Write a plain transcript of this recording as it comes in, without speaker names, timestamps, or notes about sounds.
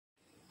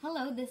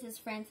Hello, this is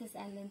Francis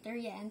and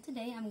Lenteria, and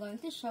today I'm going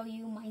to show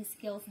you my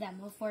skills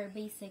demo for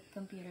basic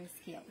computer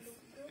skills.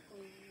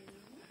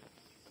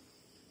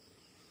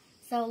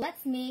 So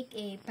let's make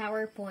a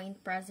PowerPoint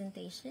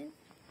presentation.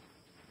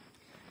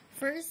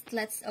 First,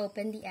 let's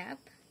open the app.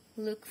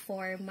 Look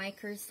for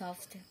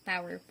Microsoft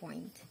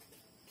PowerPoint.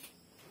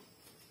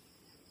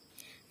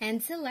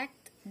 And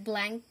select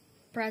Blank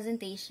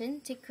Presentation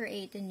to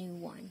create a new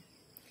one.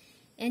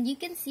 And you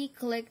can see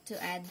click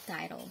to add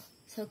title.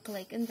 So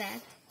click on that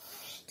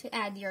to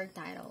add your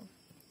title.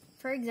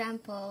 For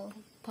example,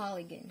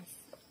 polygons.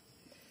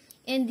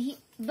 And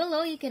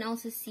below you can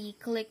also see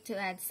click to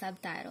add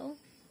subtitle.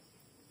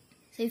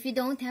 So if you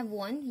don't have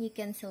one, you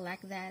can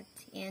select that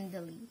and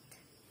delete.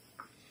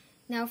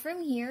 Now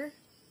from here,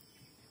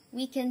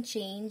 we can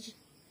change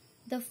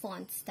the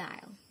font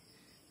style.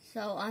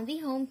 So on the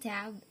Home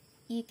tab,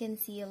 you can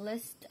see a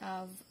list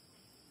of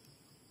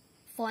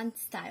font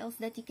styles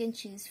that you can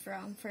choose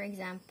from. For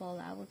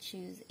example, I will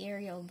choose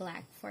Arial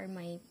Black for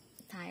my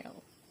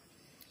title.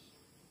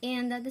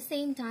 And at the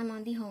same time,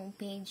 on the home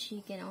page,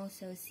 you can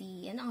also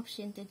see an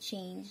option to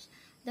change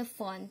the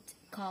font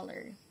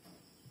color.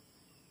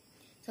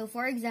 So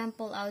for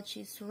example, I'll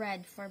choose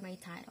red for my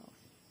title.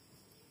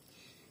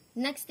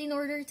 Next, in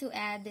order to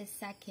add the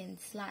second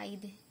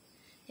slide,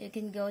 you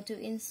can go to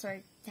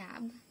Insert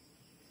tab,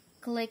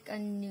 click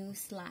on New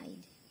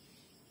Slide.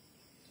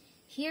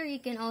 Here you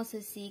can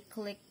also see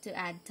click to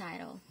add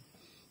title.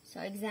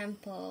 So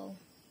example,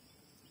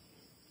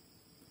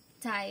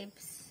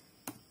 types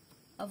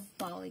of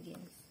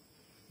polygons.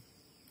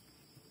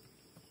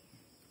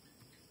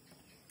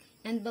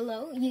 And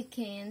below you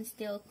can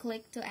still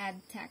click to add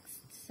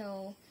text.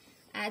 So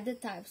add the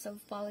types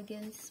of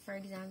polygons. For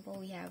example,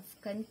 we have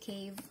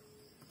concave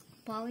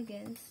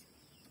polygons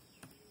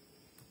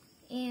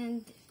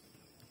and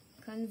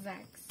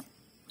convex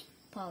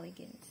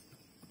polygons.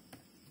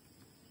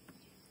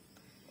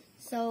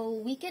 So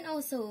we can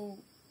also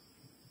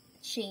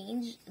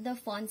change the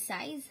font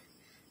size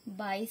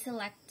by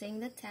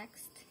selecting the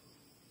text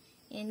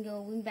and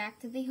going back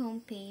to the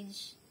home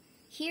page.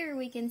 Here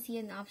we can see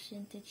an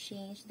option to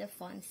change the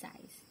font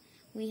size.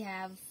 We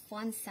have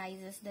font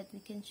sizes that we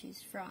can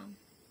choose from.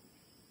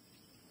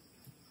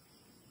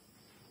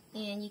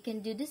 And you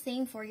can do the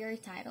same for your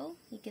title.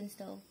 You can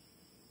still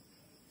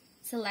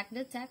select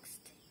the text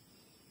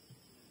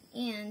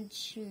and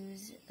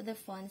choose the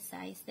font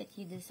size that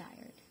you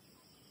desired.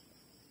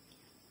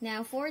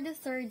 Now for the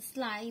third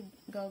slide,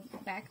 go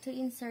back to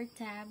Insert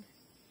tab,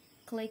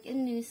 click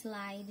on New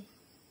Slide,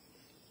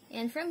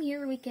 and from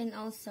here we can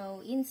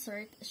also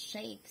insert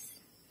shapes.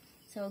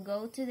 So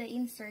go to the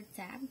Insert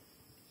tab,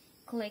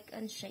 click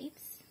on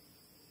Shapes.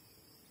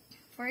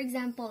 For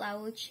example, I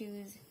will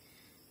choose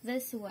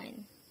this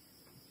one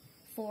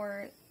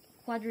for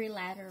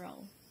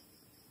quadrilateral.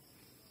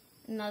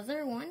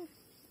 Another one,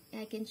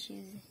 I can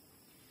choose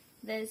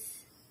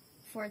this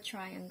for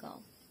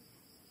triangle.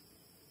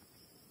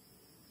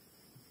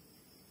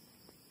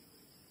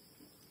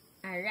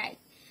 Alright,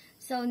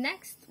 so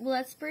next,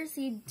 let's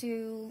proceed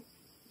to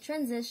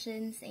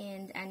transitions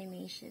and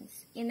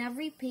animations. In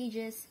every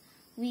pages,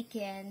 we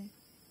can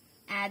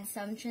add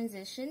some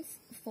transitions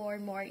for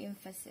more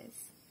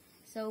emphasis.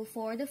 So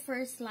for the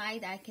first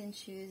slide, I can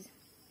choose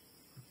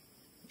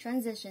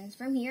transitions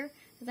from here.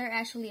 There are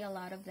actually a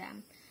lot of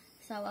them.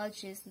 So I'll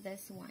choose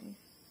this one.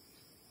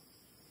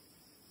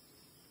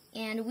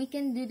 And we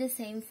can do the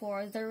same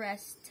for the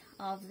rest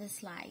of the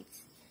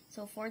slides.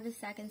 So for the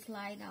second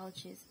slide, I'll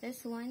choose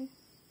this one.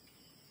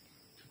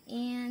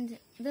 And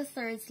the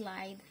third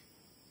slide,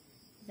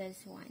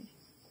 this one.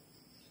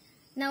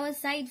 Now,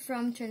 aside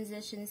from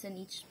transitions on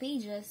each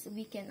pages,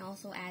 we can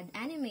also add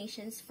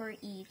animations for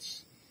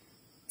each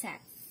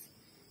text.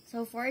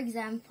 So for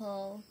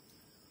example,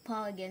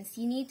 polygons,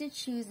 you need to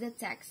choose the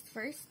text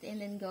first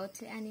and then go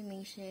to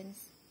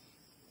animations.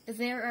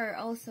 There are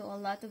also a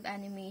lot of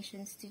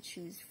animations to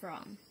choose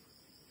from.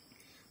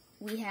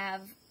 We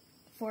have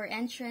for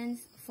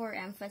entrance, for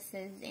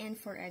emphasis, and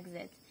for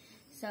exit.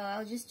 So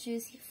I'll just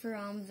choose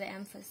from the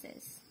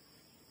emphasis.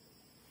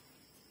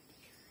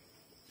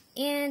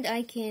 And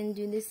I can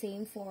do the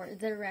same for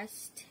the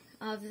rest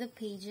of the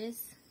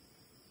pages.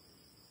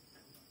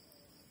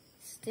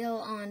 Still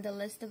on the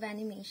list of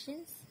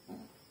animations.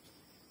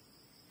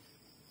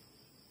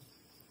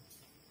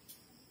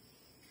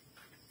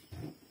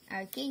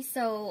 Okay,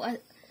 so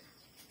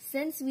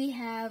since we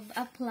have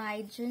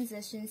applied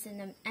transitions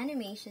and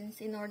animations,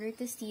 in order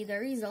to see the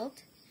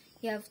result,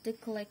 you have to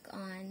click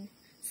on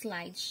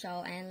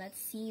Slideshow and let's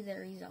see the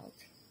result.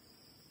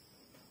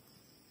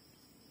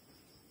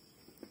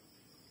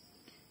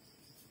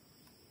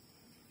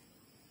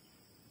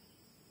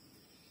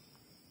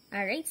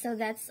 Alright, so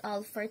that's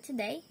all for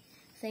today.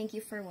 Thank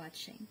you for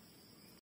watching.